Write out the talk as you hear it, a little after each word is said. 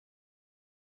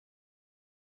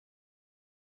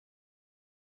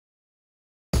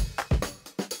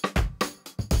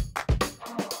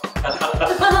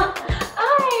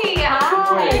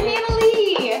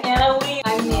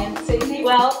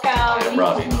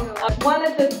One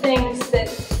of the things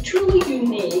that's truly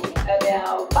unique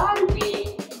about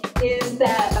Bideawee is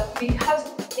that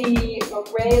because of the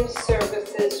array of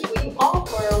services we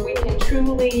offer, we can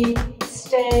truly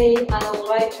stay on a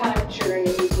lifetime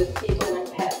journey with people and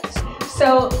pets.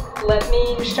 So let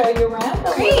me show you around a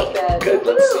little bit. Good,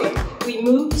 let's see. We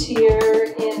moved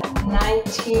here in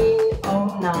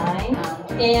 1909,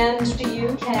 and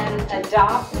you can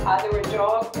adopt either a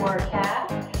dog or a cat.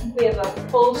 We have a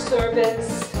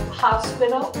full-service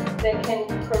hospital that can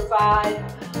provide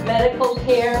medical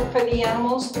care for the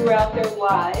animals throughout their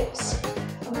lives.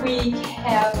 We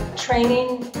have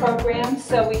training programs,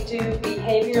 so we do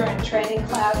behavior and training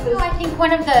classes. I think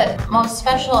one of the most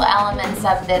special elements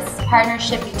of this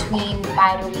partnership between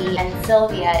Bideawee and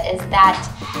Sylvia is that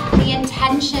the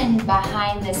intention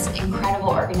behind this incredible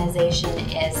organization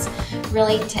is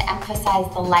really to emphasize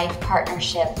the life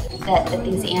partnership that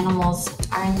these animals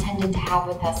are intended to have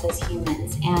with us as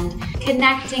humans, and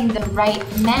connecting the right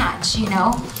match, you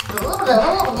know?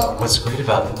 What's great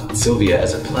about Sylvia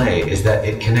as a play is that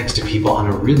it connects to people on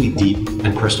a really deep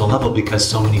and personal level, because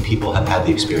so many people have had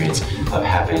the experience of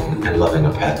having and loving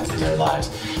a pet in their lives.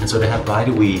 And so to have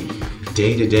Bideawee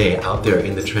day to day out there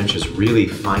in the trenches, really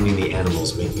finding the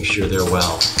animals, making sure they're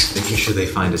well, making sure they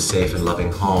find a safe and loving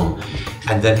home,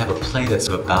 and then have a play that's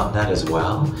about that as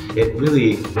well, it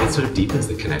sort of deepens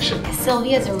the connection.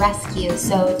 Sylvia is a rescue,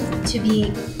 so to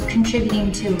be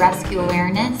contributing to rescue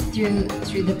awareness through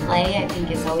the play, I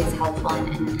think is always helpful,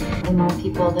 and the more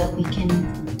people that we can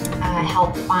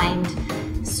help find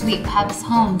sweet pups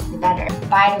homes, the better.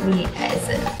 Bideawee is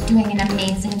doing an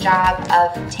amazing job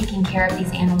of taking care of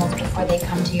these animals before they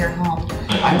come to your home.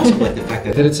 I also like the fact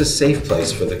that it's a safe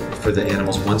place for the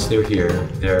animals. Once they're here,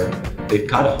 they've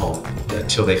got a home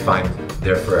until they find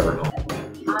their forever home.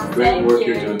 Great work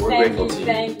you're doing. We're grateful to you.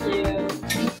 Thank you.